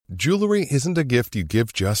Jewelry isn't a gift you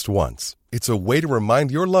give just once. It's a way to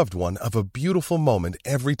remind your loved one of a beautiful moment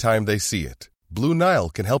every time they see it. Blue Nile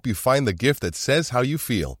can help you find the gift that says how you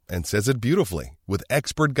feel and says it beautifully, with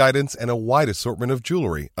expert guidance and a wide assortment of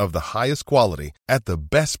jewelry of the highest quality at the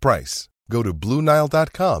best price. Go to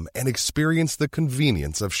BlueNile.com and experience the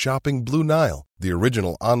convenience of shopping Blue Nile, the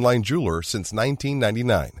original online jeweler since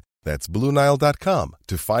 1999. That's BlueNile.com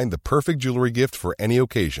to find the perfect jewelry gift for any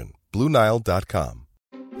occasion. BlueNile.com.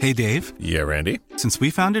 Hey, Dave. Yeah, Randy? Since we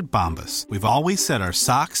founded Bombas, we've always said our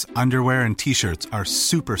socks, underwear, and T-shirts are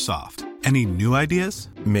super soft. Any new ideas?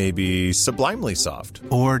 Maybe sublimely soft.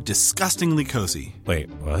 Or disgustingly cozy. Wait,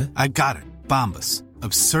 what? I got it. Bombas.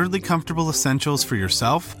 Absurdly comfortable essentials for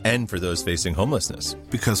yourself and for those facing homelessness.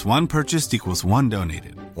 Because one purchased equals one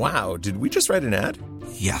donated. Wow, did we just write an ad?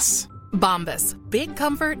 Yes. Bombas. Big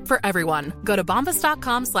comfort for everyone. Go to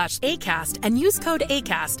bombas.com/ACAST and use code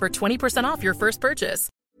ACAST for 20% off your first purchase.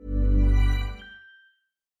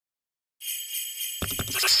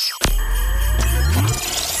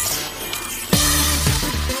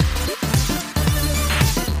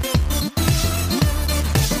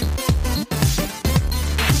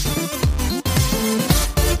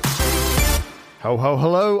 Ho, ho,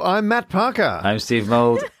 hello, I'm Matt Parker. I'm Steve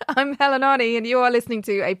Mould. I'm Helen Arney, and you are listening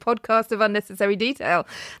to a podcast of unnecessary detail,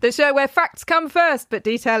 the show where facts come first, but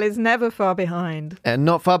detail is never far behind. And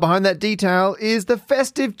not far behind that detail is the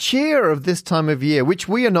festive cheer of this time of year, which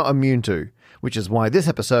we are not immune to, which is why this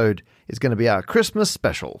episode is going to be our Christmas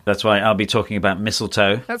special. That's why I'll be talking about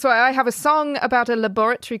mistletoe. That's why I have a song about a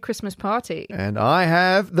laboratory Christmas party. And I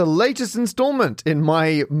have the latest installment in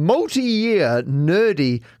my multi-year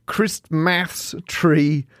nerdy Christmas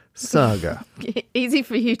tree saga. Easy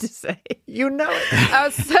for you to say. You know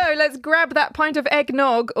it. So let's grab that pint of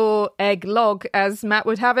eggnog, or egg log as Matt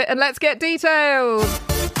would have it, and let's get detailed.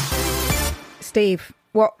 Steve,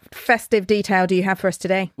 what festive detail do you have for us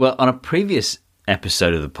today? Well, on a previous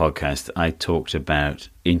episode of the podcast, I talked about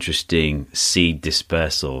interesting seed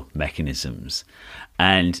dispersal mechanisms.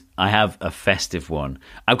 And I have a festive one.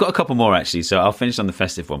 I've got a couple more, actually, so I'll finish on the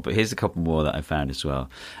festive one. But here's a couple more that I found as well.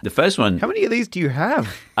 The first one... How many of these do you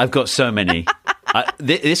have? I've got so many.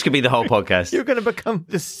 This could be the whole podcast. You're going to become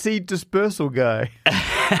the seed dispersal guy.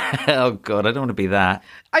 Oh, God, I don't want to be that.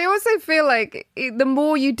 I also feel like the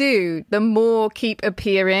more you do, the more keep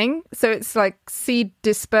appearing. So it's like seed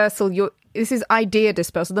dispersal. This is idea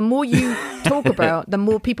dispersal. The more you talk about, the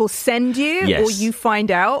more people send you, yes, or you find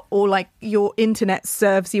out, or like your internet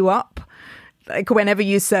serves you up, like whenever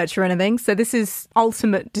you search for anything. So this is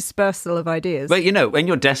ultimate dispersal of ideas. But, you know, when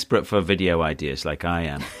you're desperate for video ideas like I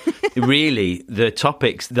am, really, the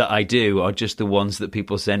topics that I do are just the ones that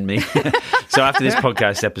people send me. So after this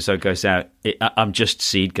podcast episode goes out, I'm just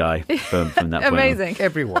seed guy from that point on. Amazing.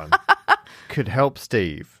 Everyone could help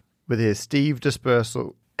Steve with his Steve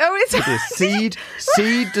dispersal. Oh, it's with his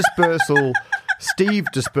seed dispersal, Steve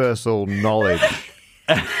dispersal knowledge.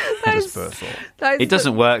 Dispersal. It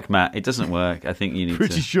doesn't work, Matt. It doesn't work. I think you need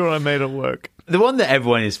Pretty sure I made it work. The one that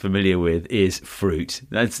everyone is familiar with is fruit.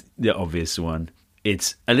 That's the obvious one.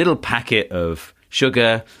 It's a little packet of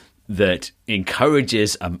sugar that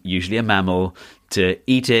encourages usually a mammal to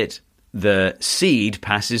eat it. The seed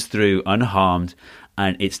passes through unharmed,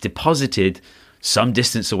 and it's deposited some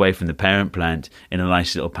distance away from the parent plant in a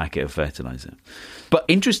nice little packet of fertilizer. But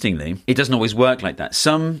interestingly, it doesn't always work like that.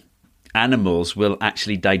 Some animals will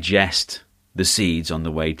actually digest the seeds on the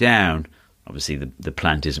way down. Obviously, the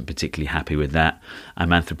plant isn't particularly happy with that. I'm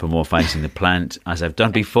anthropomorphizing the plant, as I've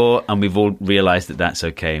done before, and we've all realized that that's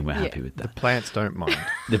okay, and we're happy with that. The plants don't mind.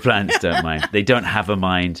 The plants don't mind. They don't have a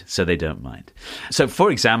mind, so they don't mind. So, for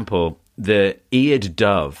example, the eared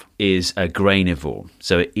dove is a grainivore,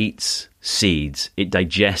 so it eats seeds. It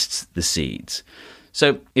digests the seeds.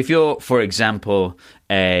 So if you're, for example,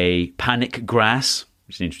 a panic grass,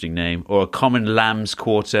 which is an interesting name, or a common lamb's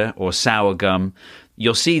quarter or sour gum,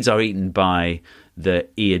 your seeds are eaten by the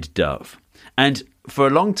eared dove. And for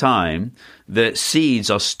a long time, the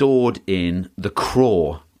seeds are stored in the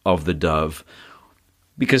craw of the dove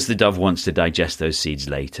because the dove wants to digest those seeds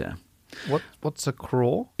later. What's a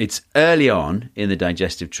craw? It's early on in the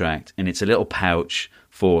digestive tract, and it's a little pouch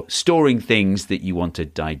for storing things that you want to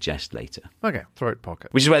digest later. Okay, throat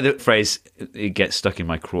pocket. Which is where the phrase, "it gets stuck in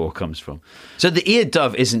my craw," comes from. So the eared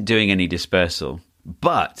dove isn't doing any dispersal,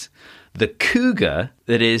 but the cougar,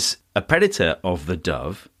 that is a predator of the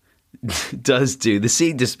dove, does do the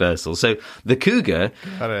seed dispersal. So the cougar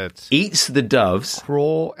eats the doves.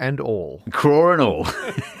 Craw and all. Craw and all.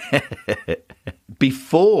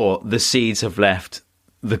 Before the seeds have left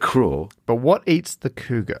the craw. But what eats the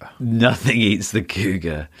cougar? Nothing eats the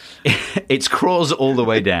cougar. It crawls all the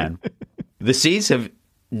way down. The seeds have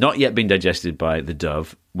not yet been digested by the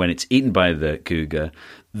dove. When it's eaten by the cougar,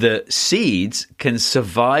 the seeds can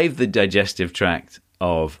survive the digestive tract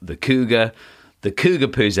of the cougar. The cougar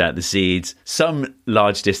poos out the seeds some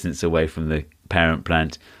large distance away from the parent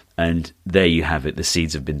plant, and there you have it. The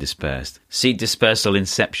seeds have been dispersed. Seed dispersal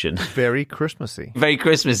inception. Very Christmassy. Very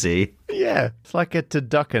Christmassy. Yeah, it's like a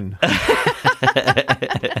turducken.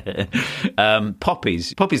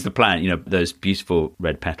 Poppies. Poppy's the plant, those beautiful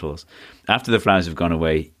red petals. After the flowers have gone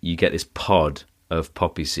away, you get this pod of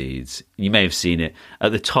poppy seeds. You may have seen it.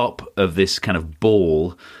 At the top of this kind of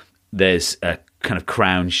ball, there's a kind of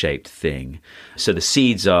crown-shaped thing. So the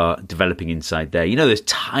seeds are developing inside there. Those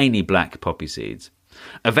tiny black poppy seeds.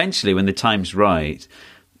 Eventually, when the time's right,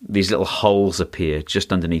 these little holes appear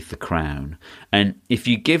just underneath the crown. And if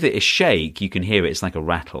you give it a shake, you can hear it. It's like a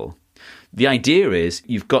rattle. The idea is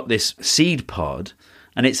you've got this seed pod,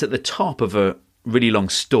 and it's at the top of a really long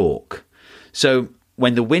stalk. So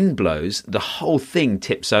when the wind blows, the whole thing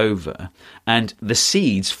tips over, and the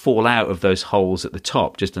seeds fall out of those holes at the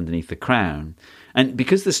top, just underneath the crown. And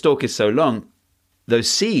because the stalk is so long, those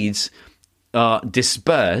seeds are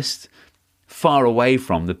dispersed far away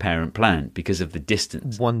from the parent plant because of the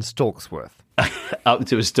distance. One stalk's worth. Up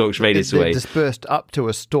to a stalk's radius They're away. dispersed up to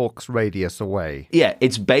a stalk's radius away. Yeah,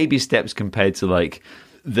 it's baby steps compared to like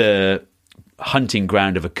the hunting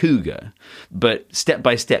ground of a cougar. But step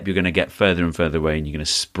by step, you're going to get further and further away, and you're going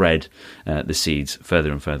to spread the seeds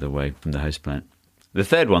further and further away from the host plant. The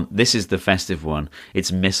third one, this is the festive one.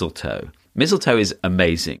 It's mistletoe. Mistletoe is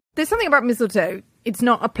amazing. There's something about mistletoe. It's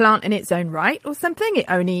not a plant in its own right or something. It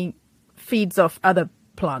only feeds off other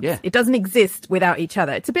plants. Yeah. It doesn't exist without each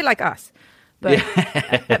other. It's a bit like us, but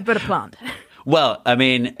but a plant. Well, I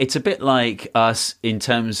mean, it's a bit like us in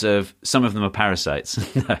terms of some of them are parasites.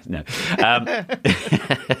 No. Okay,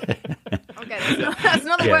 that's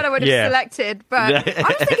not the word I would have selected, but I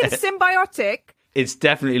was thinking symbiotic. It's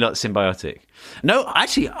definitely not symbiotic. No,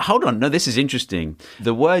 actually, hold on. No, this is interesting.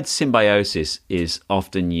 The word symbiosis is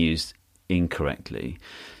often used incorrectly.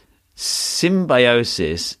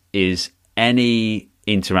 Symbiosis is any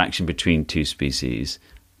interaction between two species.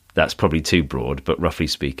 That's probably too broad, but roughly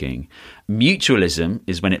speaking. Mutualism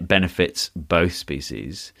is when it benefits both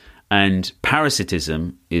species. And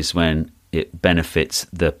parasitism is when it benefits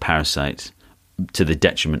the parasite to the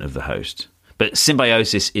detriment of the host. But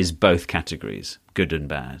symbiosis is both categories, good and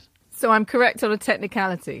bad. So I'm correct on a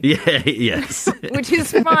technicality. Yeah, yes. Which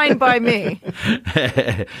is fine by me.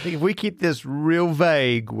 If we keep this real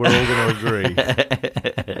vague, we're all going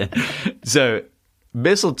to agree. So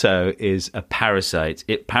mistletoe is a parasite.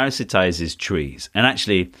 It parasitizes trees. And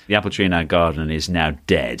actually, the apple tree in our garden is now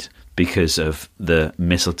dead because of the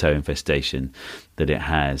mistletoe infestation that it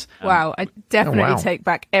has. Wow, I definitely take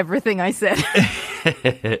back everything I said.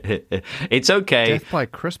 It's okay. Death by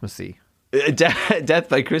Christmassy. Death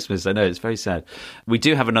by Christmas. I know, it's very sad. We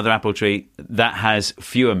do have another apple tree that has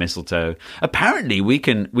fewer mistletoe. Apparently,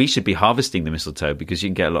 we should be harvesting the mistletoe because you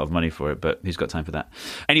can get a lot of money for it, but who's got time for that?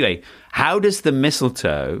 Anyway, how does the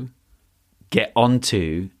mistletoe get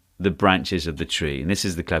onto the branches of the tree? And this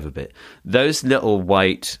is the clever bit. Those little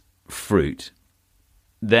white fruit,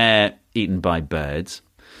 they're eaten by birds.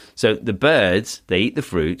 So the birds, they eat the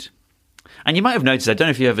fruit. And you might have noticed, I don't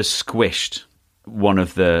know if you ever squished one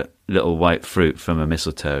of the little white fruit from a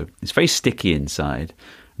mistletoe. It's very sticky inside,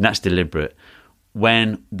 and that's deliberate.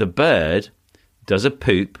 When the bird does a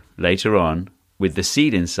poop later on with the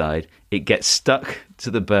seed inside, it gets stuck to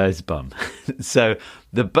the bird's bum. So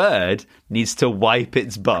the bird needs to wipe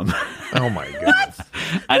its bum. Oh my goodness.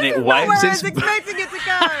 And it wipes its bum. I was expecting it to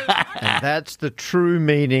go. And that's the true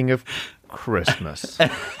meaning of Christmas.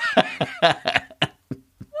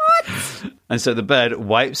 And so the bird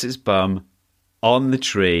wipes its bum on the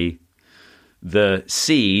tree. The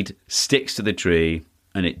seed sticks to the tree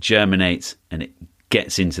and it germinates and it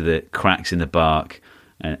gets into the cracks in the bark,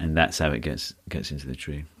 and that's how it gets into the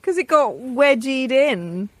tree. Because it got wedgied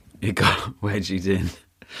in. It got wedgied in.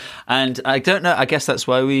 And I don't know, I guess that's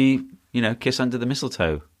why we, kiss under the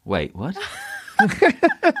mistletoe. Wait, what?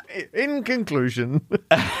 In conclusion.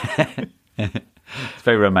 It's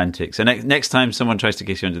very romantic. So next time someone tries to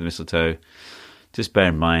kiss you under the mistletoe, just bear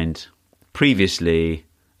in mind, previously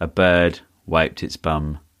a bird wiped its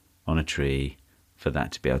bum on a tree for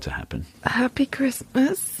that to be able to happen. Happy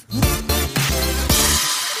Christmas.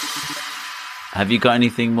 Have you got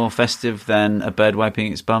anything more festive than a bird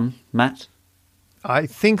wiping its bum, Matt? I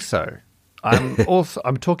think so.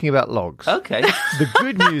 I'm talking about logs. Okay. The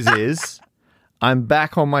good news is I'm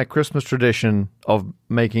back on my Christmas tradition of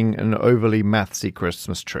making an overly mathsy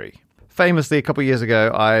Christmas tree. Famously, a couple of years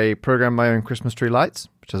ago, I programmed my own Christmas tree lights,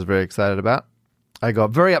 which I was very excited about. I got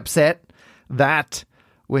very upset that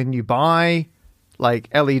when you buy like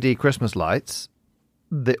LED Christmas lights,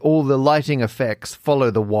 all the lighting effects follow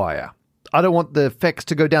the wire. I don't want the effects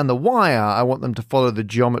to go down the wire. I want them to follow the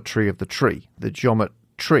geometry of the tree, the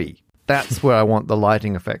geometry. That's where I want the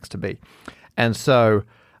lighting effects to be. And so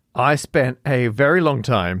I spent a very long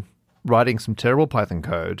time writing some terrible Python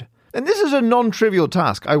code. And this is a non-trivial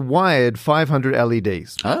task. I wired 500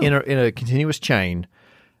 LEDs in a continuous chain,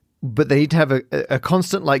 but they need to have a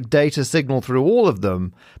constant like data signal through all of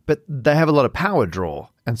them, but they have a lot of power draw.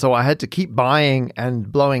 And so I had to keep buying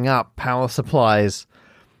and blowing up power supplies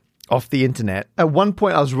off the internet. At one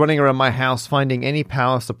point, I was running around my house finding any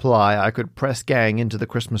power supply I could press gang into the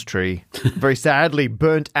Christmas tree. Very sadly,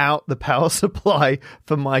 burnt out the power supply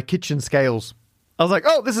for my kitchen scales. I was like,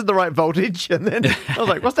 oh, this is the right voltage. And then I was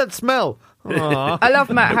like, what's that smell? Aww. I love,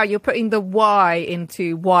 Matt, how you're putting the Y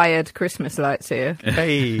into wired Christmas lights here.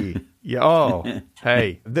 Hey. Yeah. Oh,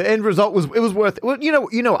 hey. The end result was worth it. Well,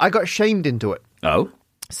 you know, I got shamed into it. Oh?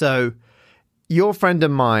 So your friend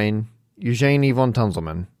of mine, Eugenie von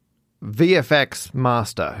Tunzelmann, VFX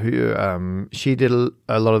master, who she did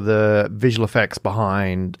a lot of the visual effects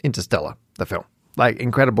behind Interstellar, the film. Like,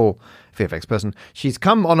 incredible VFX person. She's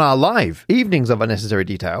come on our live evenings of Unnecessary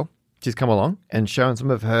Detail. She's come along and shown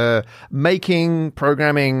some of her making,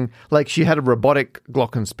 programming. Like, she had a robotic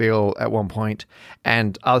glockenspiel at one point,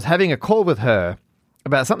 and I was having a call with her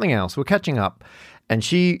about something else. We're catching up, and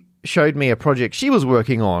she showed me a project she was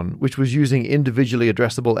working on, which was using individually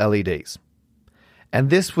addressable LEDs. And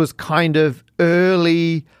this was kind of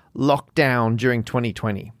early lockdown during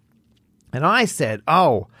 2020. And I said,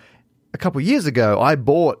 a couple of years ago, I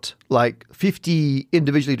bought like 50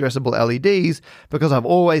 individually addressable LEDs because I've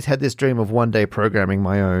always had this dream of one day programming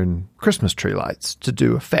my own Christmas tree lights to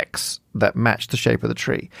do effects that match the shape of the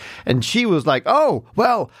tree. And she was like, oh,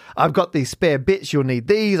 well, I've got these spare bits. You'll need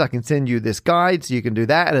these. I can send you this guide so you can do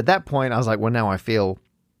that. And at that point, I was like, well, now I feel,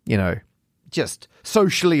 just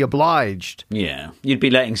socially obliged. Yeah. You'd be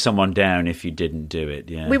letting someone down if you didn't do it,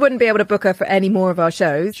 yeah. We wouldn't be able to book her for any more of our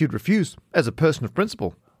shows. She'd refuse as a person of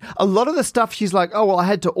principle. A lot of the stuff, she's like, oh, well, I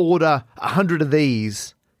had to order 100 of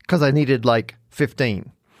these because I needed like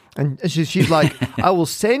 15. And she's like, I will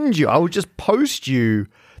just post you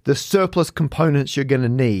the surplus components you're going to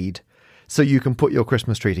need so you can put your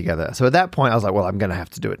Christmas tree together. So at that point, I was like, well, I'm going to have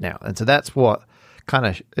to do it now. And so that's what kind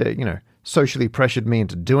of, socially pressured me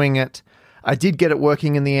into doing it. I did get it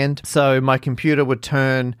working in the end. So my computer would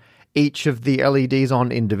turn each of the LEDs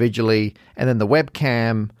on individually, and then the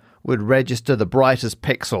webcam would register the brightest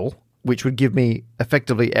pixel, which would give me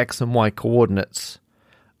effectively X and Y coordinates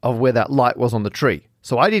of where that light was on the tree.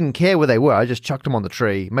 So I didn't care where they were. I just chucked them on the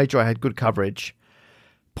tree, made sure I had good coverage,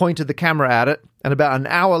 pointed the camera at it, and about an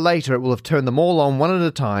hour later, it will have turned them all on one at a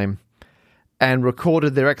time and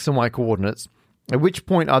recorded their X and Y coordinates, at which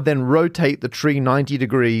point I'd then rotate the tree 90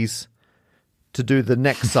 degrees to do the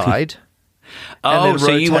next side. Oh,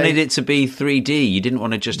 so you wanted it to be 3D. You didn't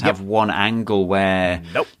want to just have one angle where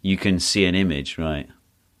you can see an image, right?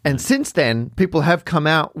 And since then, people have come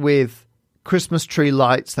out with Christmas tree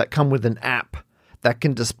lights that come with an app that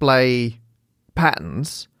can display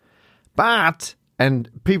patterns. But, and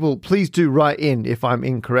people, please do write in if I'm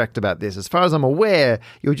incorrect about this. As far as I'm aware,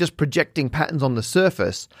 you're just projecting patterns on the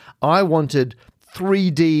surface. I wanted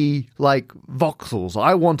 3D, like, voxels.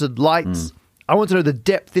 I wanted lights. I wanted to know the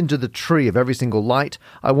depth into the tree of every single light.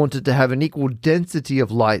 I wanted to have an equal density of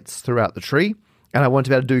lights throughout the tree. And I wanted to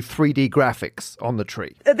be able to do 3D graphics on the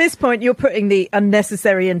tree. At this point, you're putting the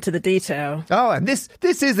unnecessary into the detail. Oh, and this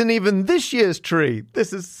isn't even this year's tree.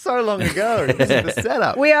 This is so long ago. This is the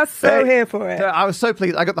setup. We are so here for it. I was so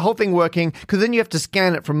pleased. I got the whole thing working, because then you have to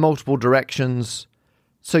scan it from multiple directions.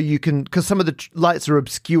 So you can, because some of the lights are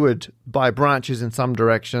obscured by branches in some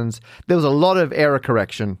directions. There was a lot of error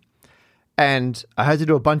correction. And I had to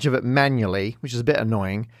do a bunch of it manually, which is a bit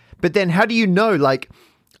annoying. But then how do you know, like,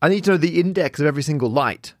 I need to know the index of every single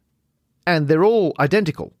light. And they're all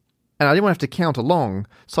identical. And I didn't want to have to count along.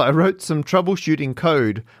 So I wrote some troubleshooting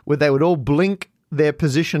code where they would all blink their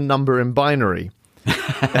position number in binary.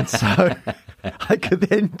 And so I could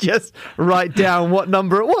then just write down what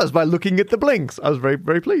number it was by looking at the blinks. I was very,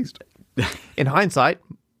 very pleased. In hindsight,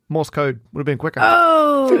 Morse code would have been quicker.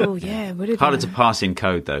 Oh, yeah. Harder to pass in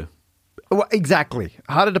code, though. Well, exactly.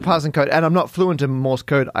 Harder to pass in code. And I'm not fluent in Morse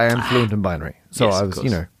code. I am fluent in binary. So yes, I was,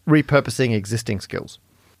 repurposing existing skills.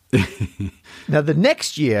 Now, the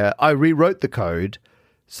next year, I rewrote the code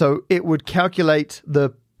so it would calculate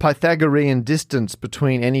the Pythagorean distance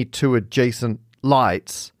between any two adjacent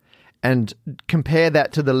lights and compare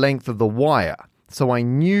that to the length of the wire. So I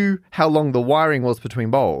knew how long the wiring was between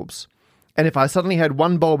bulbs. And if I suddenly had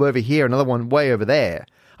one bulb over here, another one way over there,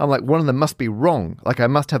 I'm like, one of them must be wrong. Like, I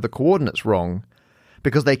must have the coordinates wrong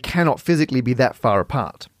because they cannot physically be that far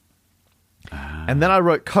apart. And then I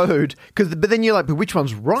wrote code, but then you're like, but which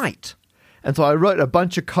one's right? And so I wrote a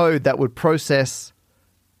bunch of code that would process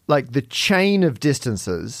like the chain of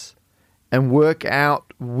distances and work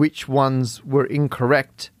out which ones were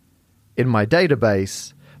incorrect in my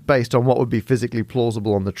database based on what would be physically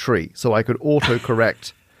plausible on the tree. So I could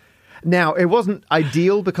auto-correct. Now, it wasn't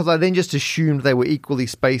ideal because I then just assumed they were equally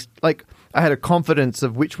spaced. Like, I had a confidence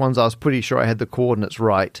of which ones I was pretty sure I had the coordinates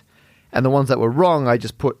right. And the ones that were wrong, I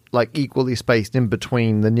just put like equally spaced in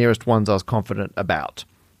between the nearest ones I was confident about,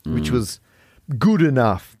 which was good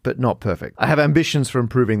enough, but not perfect. I have ambitions for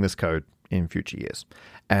improving this code in future years.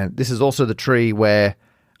 And this is also the tree where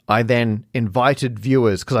I then invited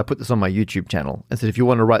viewers, because I put this on my YouTube channel, and said, if you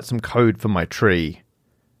want to write some code for my tree,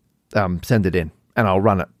 send it in, and I'll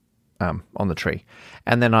run it on the tree.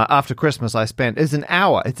 And then after Christmas, it's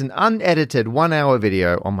an unedited 1 hour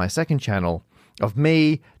video on my second channel of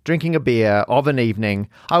me drinking a beer of an evening.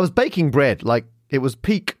 I was baking bread, like it was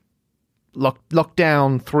peak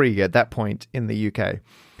lockdown 3 at that point in the UK.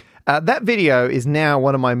 That video is now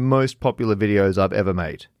one of my most popular videos I've ever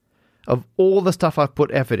made. Of all the stuff I've put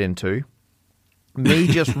effort into, me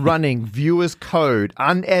just running viewers' code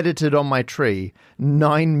unedited on my tree,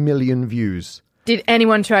 9 million views. Did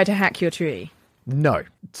anyone try to hack your tree? No.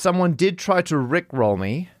 Someone did try to rickroll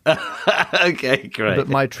me. Okay, great. But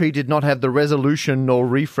my tree did not have the resolution nor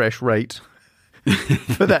refresh rate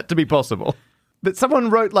for that to be possible. But someone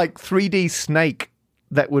wrote like 3D Snake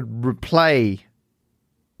that would replay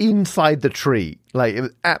inside the tree. Like, it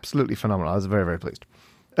was absolutely phenomenal. I was very, very pleased.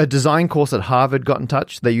 A design course at Harvard got in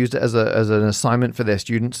touch. They used it as an assignment for their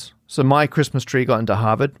students. So my Christmas tree got into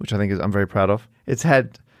Harvard, which I think I'm very proud of. It's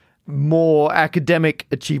had more academic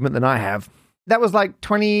achievement than I have. That was like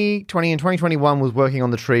 2020 and 2021 was working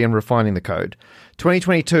on the tree and refining the code.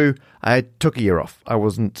 2022, I took a year off. I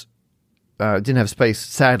didn't have space,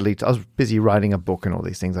 sadly. I was busy writing a book and all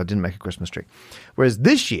these things. I didn't make a Christmas tree. Whereas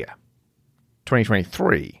this year,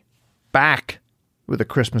 2023, back with a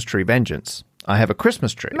Christmas tree vengeance. I have a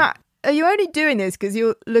Christmas tree. Matt, are you only doing this because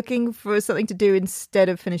you're looking for something to do instead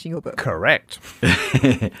of finishing your book? Correct.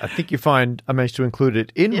 I think you find I managed to include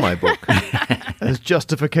it in my book as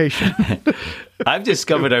justification. I've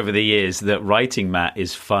discovered over the years that writing Matt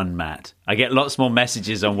is fun, Matt. I get lots more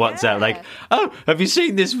messages on WhatsApp like, oh, have you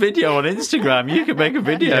seen this video on Instagram? You can make a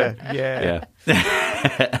video. Yeah.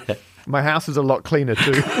 My house is a lot cleaner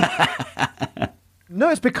too. No,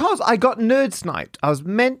 it's because I got nerd sniped. I was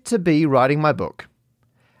meant to be writing my book,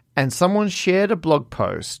 and someone shared a blog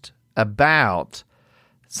post about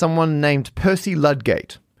someone named Percy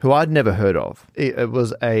Ludgate, who I'd never heard of. It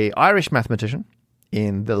was an Irish mathematician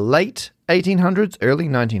in the late 1800s, early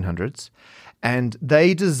 1900s, and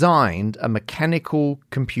they designed a mechanical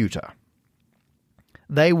computer.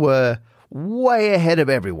 They were way ahead of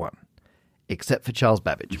everyone, except for Charles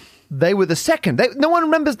Babbage. They were the second. No one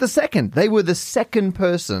remembers the second. They were the second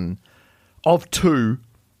person of two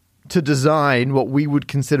to design what we would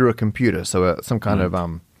consider a computer, so some kind of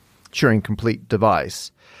Turing-complete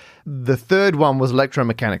device. The third one was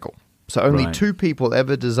electromechanical. So only two people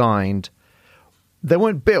ever designed. They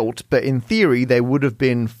weren't built, but in theory, they would have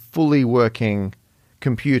been fully working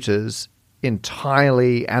computers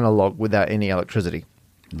entirely analog without any electricity.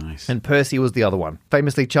 Nice. And Percy was the other one.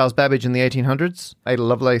 Famously, Charles Babbage in the 1800s. Ada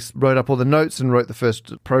Lovelace wrote up all the notes and wrote the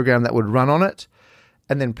first program that would run on it.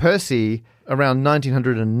 And then Percy, around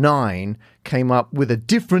 1909, came up with a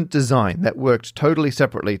different design that worked totally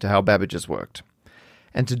separately to how Babbage's worked.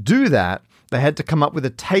 And to do that, they had to come up with a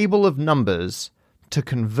table of numbers to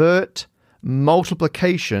convert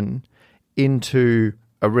multiplication into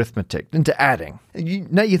arithmetic, into adding.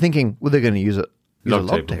 Now you're thinking, well, they're going to use a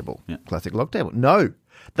log table. Yeah. Classic log table. No.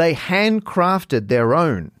 They handcrafted their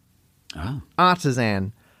own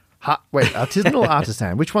artisanal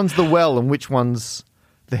artisan. Which one's the well and which one's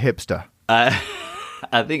the hipster? I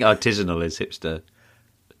think artisanal is hipster.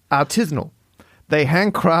 Artisanal. They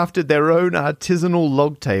handcrafted their own artisanal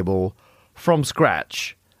log table from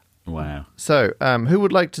scratch. Wow. So, who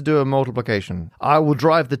would like to do a multiplication? I will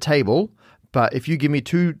drive the table, but if you give me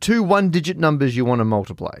two one-digit numbers you want to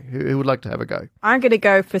multiply, who would like to have a go? I'm going to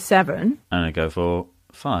go for 7. I'm going to go for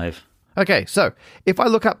 5. Okay, so if I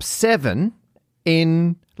look up 7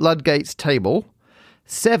 in Ludgate's table,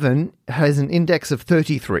 7 has an index of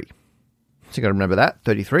 33. So you got to remember that,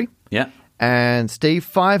 33. Yeah. and Steve,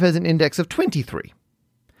 5 has an index of 23.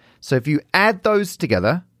 So if you add those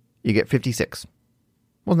together, you get 56.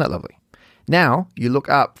 Wasn't that lovely? Now, you look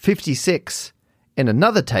up 56 in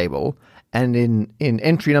another table, and in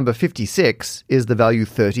entry number 56 is the value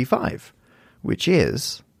 35, which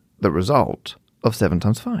is the result of 7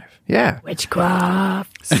 times 5. Yeah.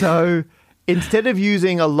 Witchcraft. So instead of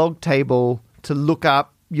using a log table to look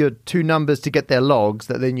up your two numbers to get their logs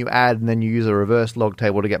that then you add and then you use a reverse log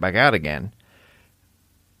table to get back out again,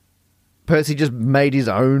 Percy just made his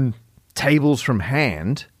own tables from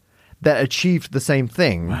hand that achieved the same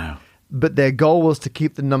thing. Wow. But their goal was to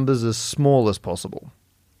keep the numbers as small as possible.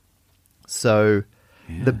 So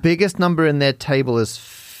the biggest number in their table is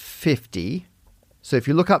 50. So if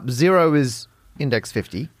you look up 0 is index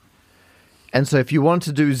 50. And so if you want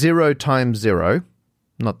to do 0 times 0,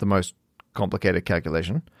 not the most complicated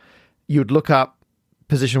calculation, you'd look up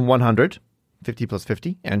position 100, 50 plus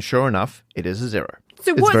 50, and sure enough, it is a 0.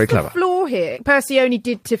 So it's what's very the clever. flaw here? Percy only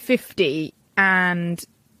did to 50, and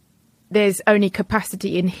there's only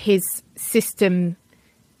capacity in his system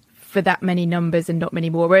for that many numbers and not many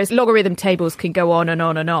more, whereas logarithm tables can go on and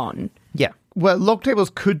on and on. Yeah. Well, log tables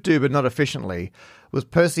could do, but not efficiently, was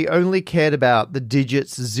Percy only cared about the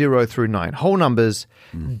digits 0 through 9. Whole numbers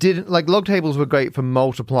didn't, like log tables were great for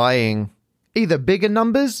multiplying either bigger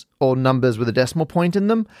numbers or numbers with a decimal point in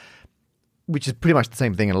them, which is pretty much the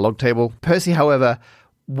same thing in a log table. Percy, however,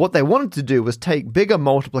 what they wanted to do was take bigger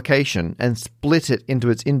multiplication and split it into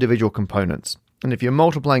its individual components. And if you're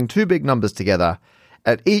multiplying two big numbers together,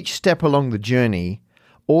 at each step along the journey,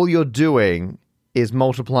 all you're doing is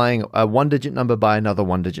multiplying a one-digit number by another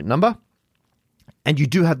one-digit number. And you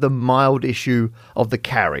do have the mild issue of the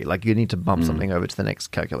carry, like you need to bump something over to the next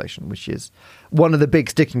calculation, which is one of the big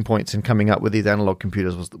sticking points in coming up with these analog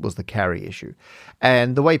computers was the carry issue.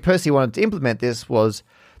 And the way Percy wanted to implement this was,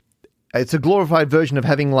 it's a glorified version of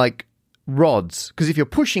having like rods, because if you're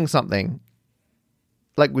pushing something,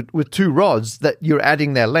 like with two rods, that you're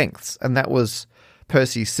adding their lengths, and that was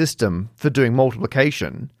Percy's system for doing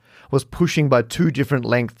multiplication, was pushing by two different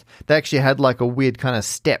lengths. They actually had like a weird kind of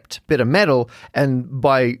stepped bit of metal, and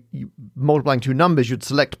by multiplying two numbers, you'd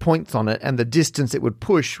select points on it, and the distance it would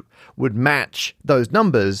push would match those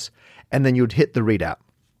numbers, and then you'd hit the readout.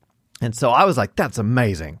 And so I was like, that's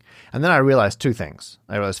amazing. And then I realized two things.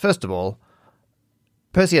 I realized, first of all,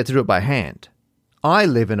 Percy had to do it by hand. I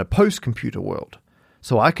live in a post-computer world,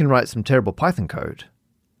 so I can write some terrible Python code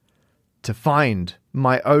to find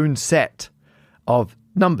my own set of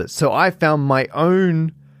numbers. So I found my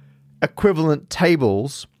own equivalent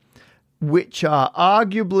tables, which are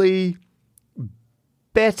arguably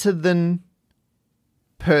better than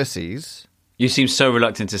Percy's. You seem so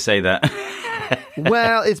reluctant to say that.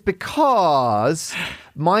 Well, it's because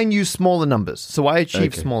mine use smaller numbers. So I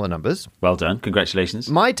achieved smaller numbers. Well done. Congratulations.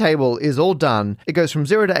 My table is all done. It goes from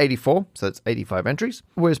 0 to 84, so that's 85 entries,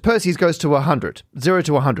 whereas Percy's goes to 100. 0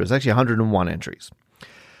 to 100 is actually 101 entries.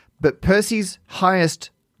 But Percy's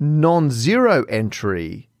highest non-zero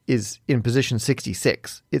entry is in position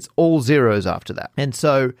 66. It's all zeros after that. And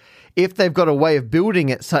so if they've got a way of building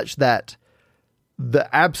it such that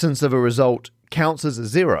the absence of a result counts as a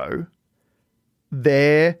 0,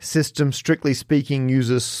 their system, strictly speaking,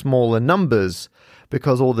 uses smaller numbers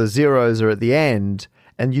because all the zeros are at the end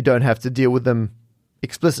and you don't have to deal with them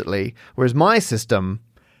explicitly. Whereas my system,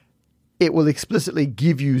 it will explicitly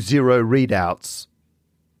give you 0 readouts.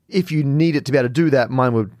 If you need it to be able to do that,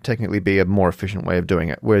 mine would technically be a more efficient way of doing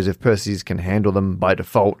it. Whereas if Percy's can handle them by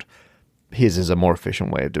default, his is a more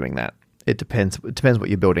efficient way of doing that. It depends. It depends what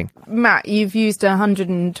you're building. Matt, you've used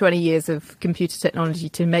 120 years of computer technology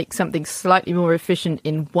to make something slightly more efficient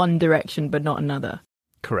in one direction, but not another.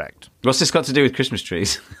 Correct. What's this got to do with Christmas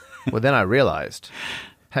trees? Well, then I realized,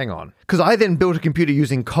 hang on. Because I then built a computer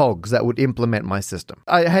using cogs that would implement my system.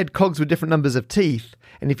 I had cogs with different numbers of teeth,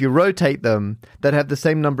 and if you rotate them, they'd have the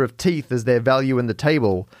same number of teeth as their value in the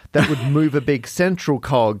table. That would move a big central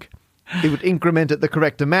cog. It would increment at the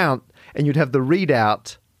correct amount, and you'd have the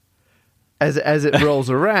readout as it rolls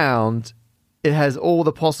around. It has all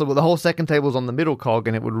the possible... The whole second table's on the middle cog,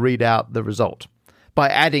 and it would read out the result by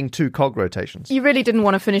adding 2 cog rotations. You really didn't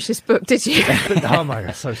want to finish this book, did you? Oh my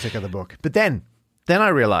God, so sick of the book. But then I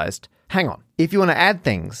realized, hang on, if you want to add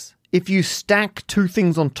things, if you stack 2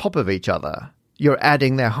 things on top of each other, you're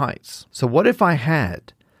adding their heights. So what if I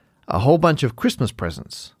had a whole bunch of Christmas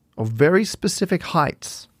presents of very specific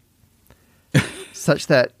heights, such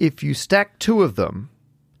that if you stack 2 of them,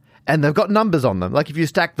 and they've got numbers on them, like if you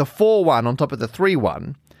stack the 4 one on top of the 3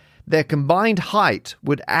 one, their combined height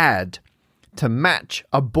would add to match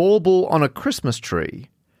a bauble on a Christmas tree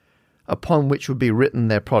upon which would be written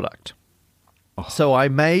their product. So I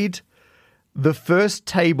made the first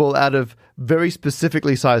table out of very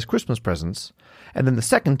specifically sized Christmas presents. And then the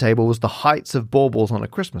second table was the heights of baubles on a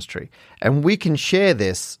Christmas tree. And we can share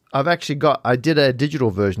this. I did a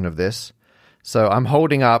digital version of this. So I'm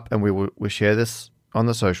holding up, and we share this on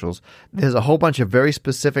the socials. There's a whole bunch of very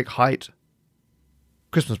specific height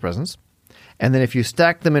Christmas presents. And then if you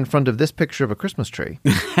stack them in front of this picture of a Christmas tree.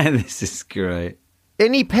 This is great.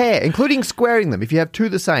 Any pair, including squaring them, if you have two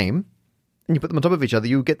the same, and you put them on top of each other,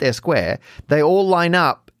 you get their square. They all line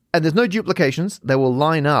up. And there's no duplications. They will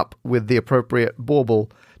line up with the appropriate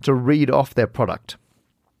bauble to read off their product.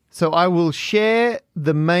 So I will share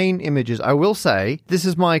the main images. I will say, this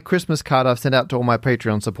is my Christmas card I've sent out to all my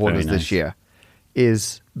Patreon supporters this year,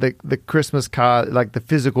 is the Christmas card, like the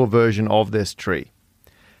physical version of this tree.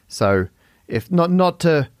 So if not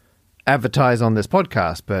to advertise on this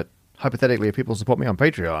podcast, but hypothetically, if people support me on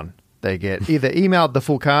Patreon, they get either emailed the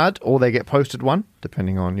full card or they get posted one,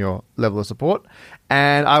 depending on your level of support.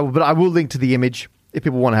 And I will link to the image if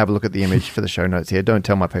people want to have a look at the image for the show notes here. Don't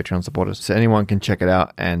tell my Patreon supporters, so anyone can check it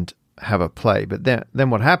out and have a play. But then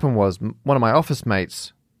what happened was one of my office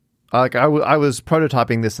mates, I was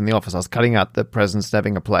prototyping this in the office. I was cutting out the presents,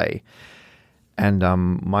 having a play. And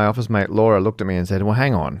my office mate, Laura, looked at me and said, well,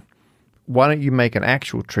 hang on. Why don't you make an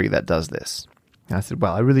actual tree that does this? And I said,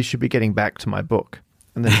 well, I really should be getting back to my book.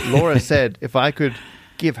 And then Laura said if I could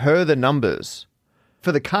give her the numbers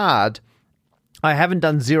for the card, I haven't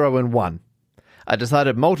done 0 and 1. I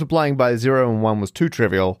decided multiplying by 0 and 1 was too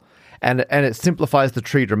trivial, and it simplifies the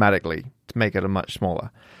tree dramatically to make it a much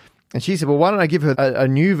smaller. And she said, well, why don't I give her a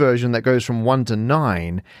new version that goes from 1 to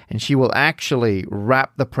 9, and she will actually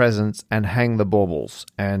wrap the presents and hang the baubles.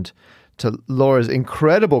 And to Laura's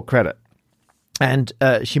incredible credit, and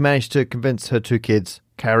she managed to convince her two kids,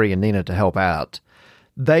 Carrie and Nina, to help out.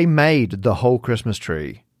 They made the whole Christmas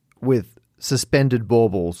tree with suspended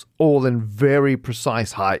baubles, all in very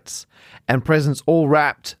precise heights, and presents all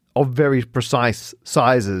wrapped of very precise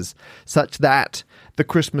sizes, such that the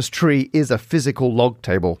Christmas tree is a physical log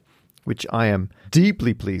table, which I am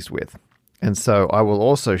deeply pleased with. And so I will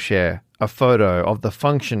also share a photo of the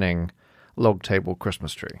functioning log table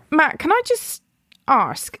Christmas tree. Matt, can I just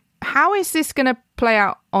ask, how is this going to play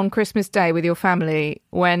out on Christmas Day with your family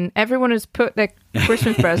when everyone has put their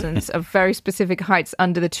Christmas presents of very specific heights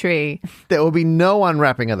under the tree? There will be no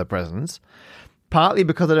unwrapping of the presents, partly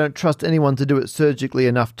because I don't trust anyone to do it surgically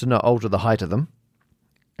enough to not alter the height of them.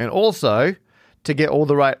 And also, to get all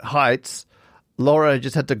the right heights, Laura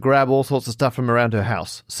just had to grab all sorts of stuff from around her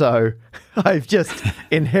house. So I've just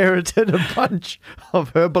inherited a bunch of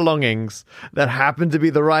her belongings that happen to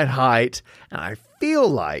be the right height. And I feel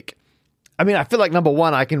like, number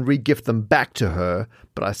one, I can re-gift them back to her,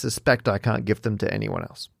 but I suspect I can't gift them to anyone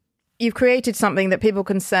else. You've created something that people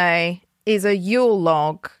can say is a Yule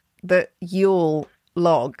log that Yule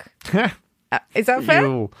log. Is that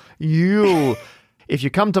fair? Yule. If you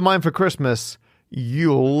come to mine for Christmas,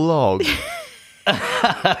 Yule log.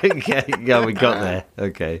 Okay, yeah, we got there.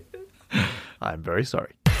 Okay. I'm very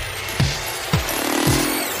sorry.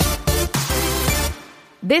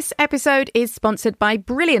 This episode is sponsored by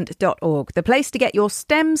Brilliant.org, the place to get your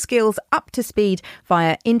STEM skills up to speed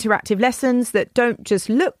via interactive lessons that don't just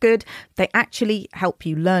look good, they actually help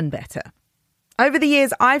you learn better. Over the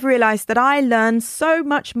years, I've realised that I learn so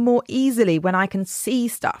much more easily when I can see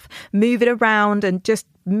stuff, move it around and just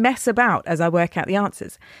mess about as I work out the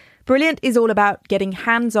answers. Brilliant is all about getting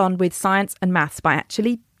hands-on with science and maths by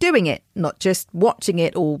actually doing it, not just watching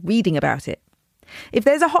it or reading about it. If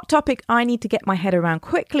there's a hot topic I need to get my head around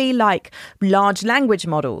quickly, like large language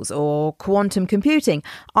models or quantum computing,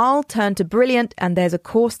 I'll turn to Brilliant, and there's a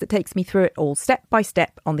course that takes me through it all step by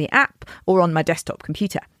step on the app or on my desktop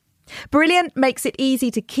computer. Brilliant makes it easy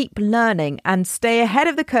to keep learning and stay ahead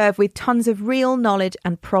of the curve with tons of real knowledge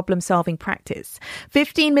and problem-solving practice.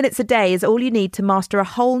 15 minutes a day is all you need to master a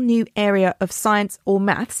whole new area of science or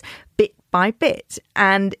maths, bit by bit.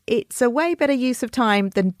 And it's a way better use of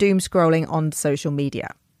time than doom scrolling on social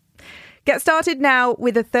media. Get started now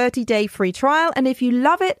with a 30-day free trial, and if you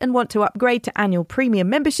love it and want to upgrade to annual premium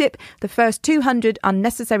membership, the first 200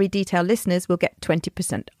 unnecessary detail listeners will get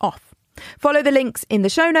 20% off. Follow the links in the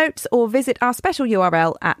show notes or visit our special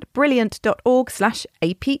URL at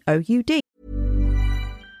brilliant.org/APOUD.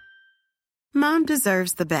 Mom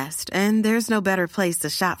deserves the best, and there's no better place to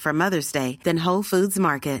shop for Mother's Day than Whole Foods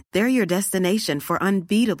Market. They're your destination for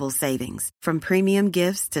unbeatable savings, from premium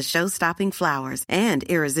gifts to show-stopping flowers and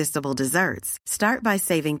irresistible desserts. Start by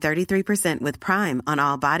saving 33% with Prime on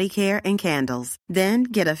all body care and candles. Then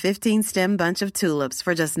get a 15-stem bunch of tulips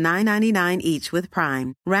for just $9.99 each with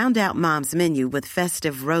Prime. Round out Mom's menu with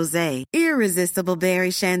festive rosé, irresistible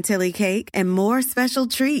berry chantilly cake, and more special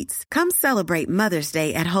treats. Come celebrate Mother's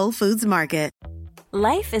Day at Whole Foods Market.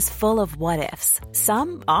 Life is full of what-ifs.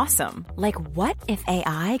 Some awesome, like what if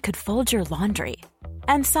AI could fold your laundry?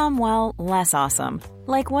 And some, well, less awesome,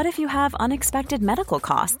 like what if you have unexpected medical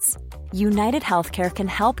costs? United Healthcare can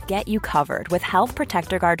help get you covered with Health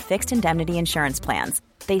Protector Guard fixed indemnity insurance plans.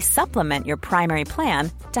 They supplement your primary plan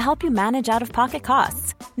to help you manage out-of-pocket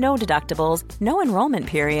costs. No deductibles, no enrollment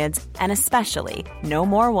periods, and especially no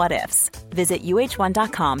more what-ifs. Visit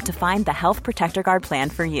uh1.com to find the Health Protector Guard plan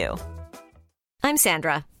for you. I'm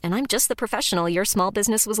Sandra, and I'm just the professional your small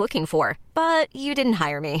business was looking for. But you didn't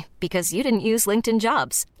hire me because you didn't use LinkedIn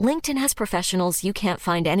Jobs. LinkedIn has professionals you can't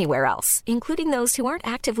find anywhere else, including those who aren't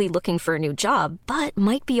actively looking for a new job, but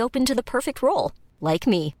might be open to the perfect role, like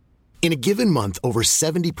me. In a given month, over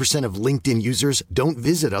 70% of LinkedIn users don't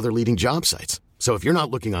visit other leading job sites. So if you're not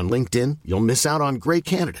looking on LinkedIn, you'll miss out on great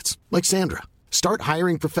candidates like Sandra. Start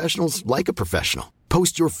hiring professionals like a professional.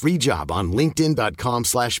 Post your free job on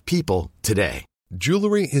linkedin.com/people today.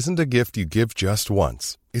 Jewelry isn't a gift you give just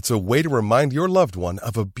once. It's a way to remind your loved one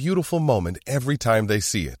of a beautiful moment every time they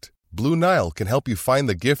see it. Blue Nile can help you find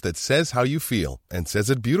the gift that says how you feel and says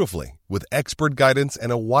it beautifully, with expert guidance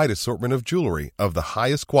and a wide assortment of jewelry of the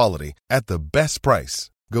highest quality at the best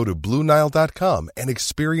price. Go to BlueNile.com and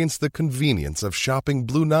experience the convenience of shopping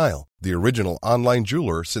Blue Nile, the original online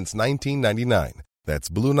jeweler since 1999. That's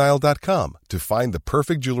BlueNile.com to find the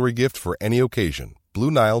perfect jewelry gift for any occasion.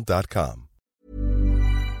 BlueNile.com.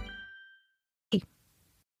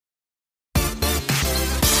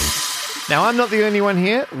 Now, I'm not the only one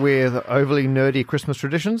here with overly nerdy Christmas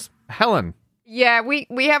traditions. Helen. Yeah, we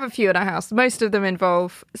have a few in our house. Most of them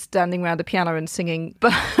involve standing around a piano and singing,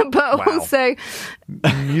 but also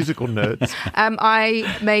musical nerds.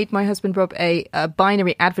 I made my husband Rob a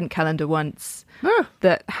binary advent calendar once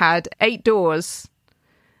that had 8 doors.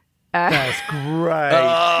 That's great.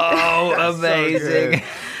 Oh, amazing. So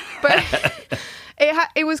but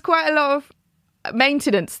it was quite a lot of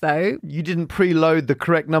maintenance, though. You didn't preload the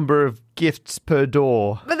correct number of gifts per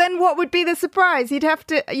door. But then what would be the surprise? You'd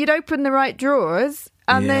open the right drawers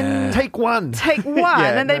and then take one. Yeah,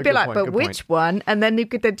 and then they'd be like, but which one? And then you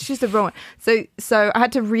could then choose the wrong one. So I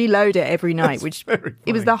had to reload it every night, which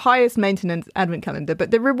it was the highest maintenance advent calendar. But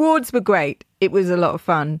the rewards were great. It was a lot of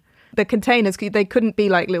fun. The containers, they couldn't be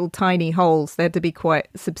like little tiny holes. They had to be quite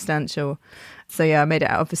substantial. So yeah, I made it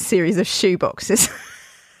out of a series of shoe boxes.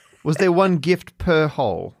 Was there one gift per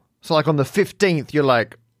hole? So like on the 15th, you're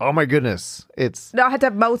like, oh my goodness, it's... No, I had to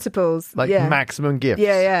have multiples. Like maximum gifts.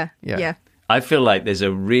 Yeah. I feel like there's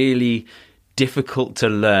a really difficult to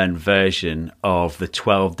learn version of the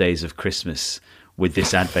 12 Days of Christmas with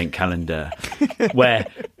this advent calendar, where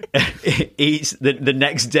the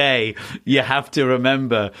next day you have to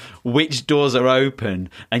remember which doors are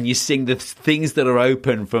open and you sing the things that are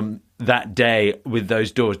open from that day with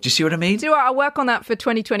those doors. Do you see what I mean? Do you know what? I'll work on that for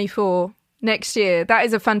 2024. Next year. That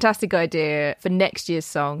is a fantastic idea for next year's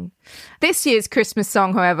song. This year's Christmas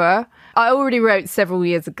song, however, I already wrote several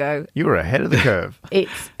years ago. You were ahead of the curve.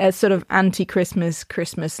 It's a sort of anti-Christmas,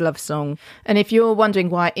 Christmas love song. And if you're wondering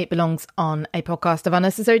why it belongs on a podcast of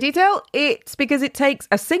unnecessary detail, it's because it takes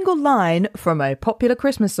a single line from a popular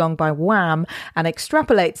Christmas song by Wham and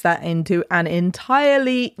extrapolates that into an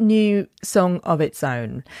entirely new song of its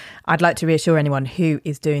own. I'd like to reassure anyone who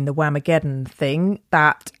is doing the Whamageddon thing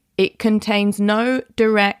that it contains no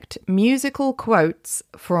direct musical quotes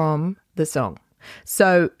from the song.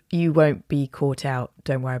 So you won't be caught out.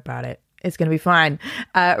 Don't worry about it. It's going to be fine.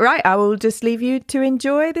 Right, I will just leave you to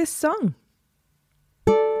enjoy this song.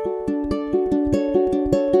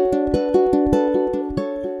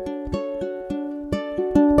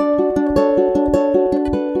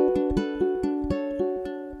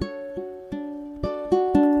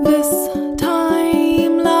 This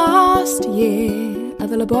time last year, at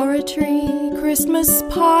the laboratory Christmas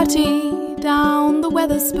party down the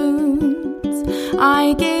Weatherspoons,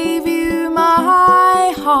 I gave you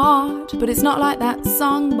my heart, but it's not like that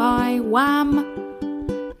song by Wham.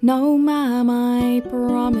 No, ma'am, I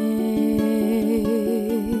promise.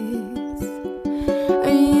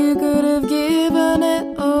 You could have given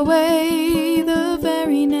it away the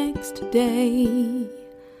very next day,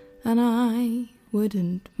 and I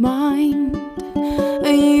wouldn't mind.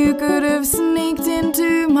 You could have sneaked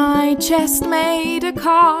into my chest, made a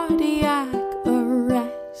cardiac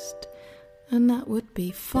arrest, and that would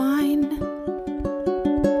be fine.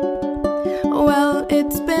 Well,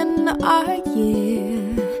 it's been a year,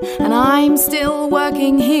 and I'm still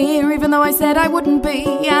working here, even though I said I wouldn't be.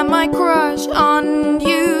 And my crush on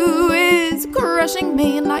you is crushing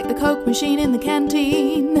me, and like the Coke machine in the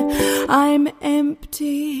canteen, I'm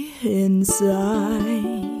empty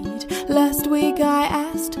inside. Last week I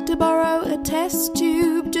asked to borrow a test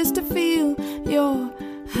tube just to feel your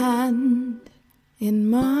hand in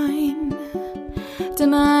mine.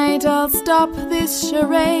 Tonight I'll stop this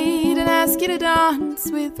charade and ask you to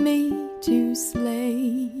dance with me to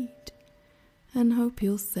Slade, and hope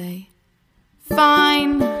you'll say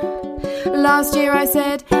fine. Last year I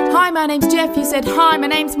said, hi, my name's Jeff. You said, hi, my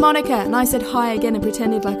name's Monica. And I said hi again and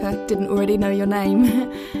pretended like I didn't already know your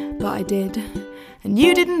name. But I did. And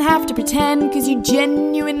you didn't have to pretend, because you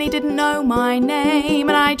genuinely didn't know my name.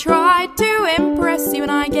 And I tried to impress you,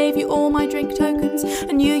 and I gave you all my drink tokens,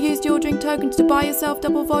 and you used your drink tokens to buy yourself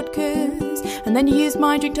double vodkas. And then you used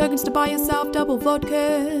my drink tokens to buy yourself double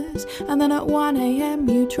vodkas. And then at 1 a.m.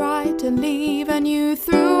 you tried to leave, and you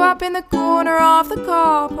threw up in the corner of the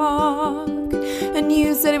car park. And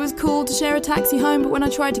you said it was cool to share a taxi home, but when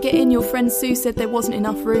I tried to get in, your friend Sue said there wasn't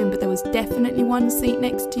enough room, but there was definitely one seat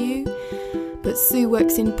next to you. But Sue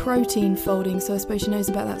works in protein folding, so I suppose she knows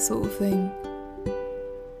about that sort of thing.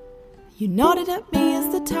 You nodded at me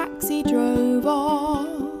as the taxi drove off,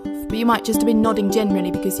 but you might just have been nodding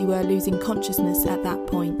generally because you were losing consciousness at that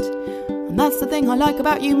point. And that's the thing I like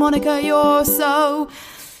about you, Monica, you're so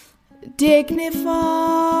dignified.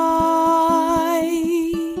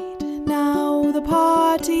 Now the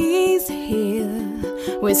party's here.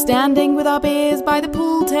 We're standing with our beers by the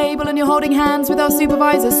pool table, and you're holding hands with our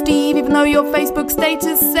supervisor, Steve, even though your Facebook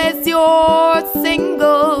status says you're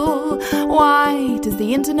single. Why does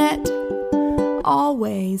the internet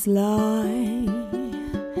always lie?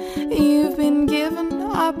 You've been given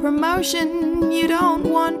a promotion, you don't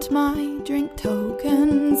want my drink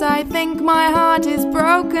tokens. I think my heart is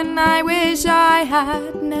broken, I wish I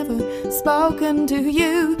had never spoken to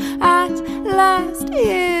you at last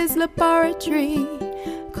year's laboratory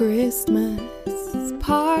Christmas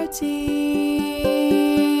party.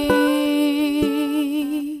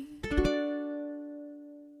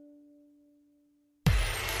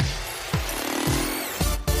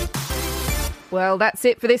 Well, that's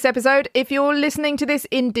it for this episode. If you're listening to this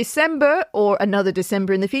in December or another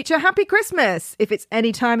December in the future, happy Christmas. If it's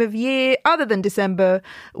any time of year other than December,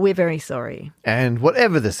 we're very sorry. And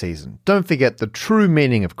whatever the season, don't forget the true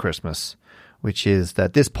meaning of Christmas, which is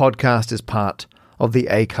that this podcast is part of the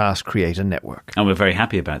Acast Creator Network. And we're very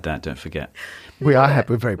happy about that, don't forget. We are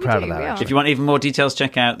happy. We're very proud of that, actually. If you want even more details,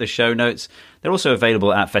 check out the show notes. They're also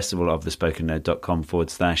available at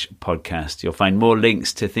festivalofthespokennerd.com/podcast. You'll find more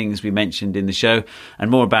links to things we mentioned in the show and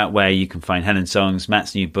more about where you can find Helen's songs,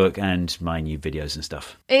 Matt's new book, and my new videos and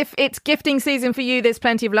stuff. If it's gifting season for you, there's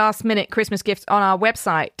plenty of last-minute Christmas gifts on our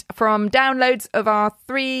website. From downloads of our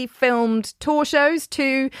 3 filmed tour shows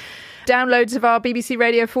to downloads of our BBC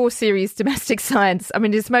Radio 4 series, Domestic Science. I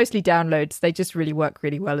mean, it's mostly downloads. They just really work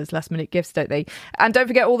really well as last-minute gifts, don't they? And don't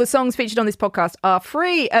forget, all the songs featured on this podcast are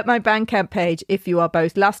free at my Bandcamp page if you are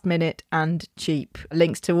both last-minute and cheap.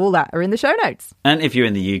 Links to all that are in the show notes. And if you're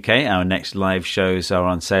in the UK, our next live shows are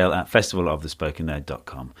on sale at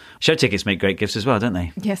festivalofthespokennerd.com. Show tickets make great gifts as well, don't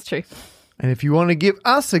they? Yes, true. And if you want to give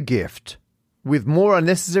us a gift with more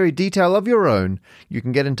unnecessary detail of your own, you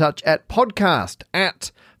can get in touch at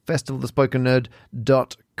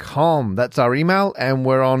podcast@festivalofthespokennerd.com. That's our email, and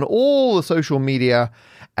we're on all the social media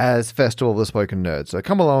as Festival of the Spoken Nerd. So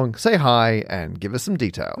come along, say hi, and give us some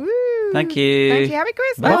detail. Woo. Thank you. Thank you. Happy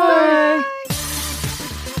Christmas. Bye.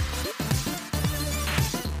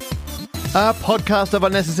 Our podcast of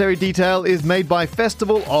Unnecessary Detail is made by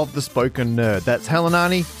Festival of the Spoken Nerd. That's Helen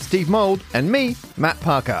Arney, Steve Mould, and me, Matt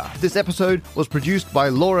Parker. This episode was produced by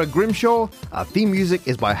Laura Grimshaw. Our theme music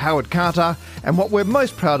is by Howard Carter. And what we're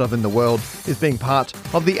most proud of in the world is being part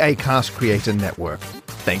of the Acast Creator Network.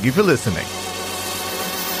 Thank you for listening.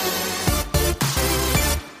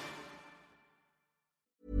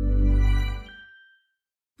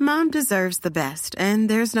 Mom deserves the best, and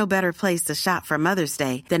there's no better place to shop for Mother's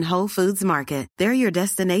Day than Whole Foods Market. They're your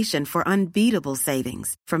destination for unbeatable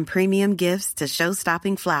savings, from premium gifts to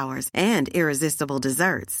show-stopping flowers and irresistible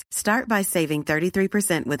desserts. Start by saving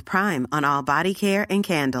 33% with Prime on all body care and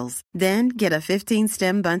candles. Then get a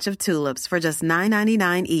 15-stem bunch of tulips for just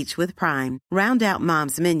 $9.99 each with Prime. Round out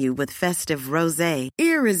Mom's menu with festive rosé,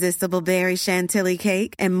 irresistible berry chantilly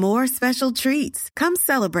cake, and more special treats. Come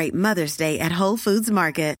celebrate Mother's Day at Whole Foods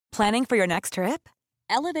Market. Planning for your next trip?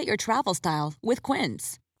 Elevate your travel style with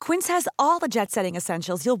Quince. Quince has all the jet-setting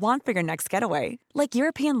essentials you'll want for your next getaway, like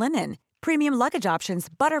European linen, premium luggage options,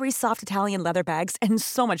 buttery soft Italian leather bags, and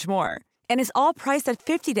so much more. And is all priced at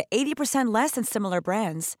 50 to 80% less than similar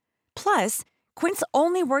brands. Plus, Quince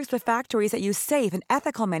only works with factories that use safe and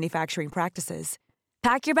ethical manufacturing practices.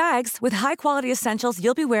 Pack your bags with high-quality essentials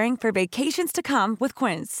you'll be wearing for vacations to come with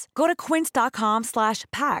Quince. Go to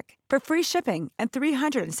quince.com/pack for free shipping and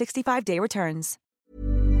 365-day returns.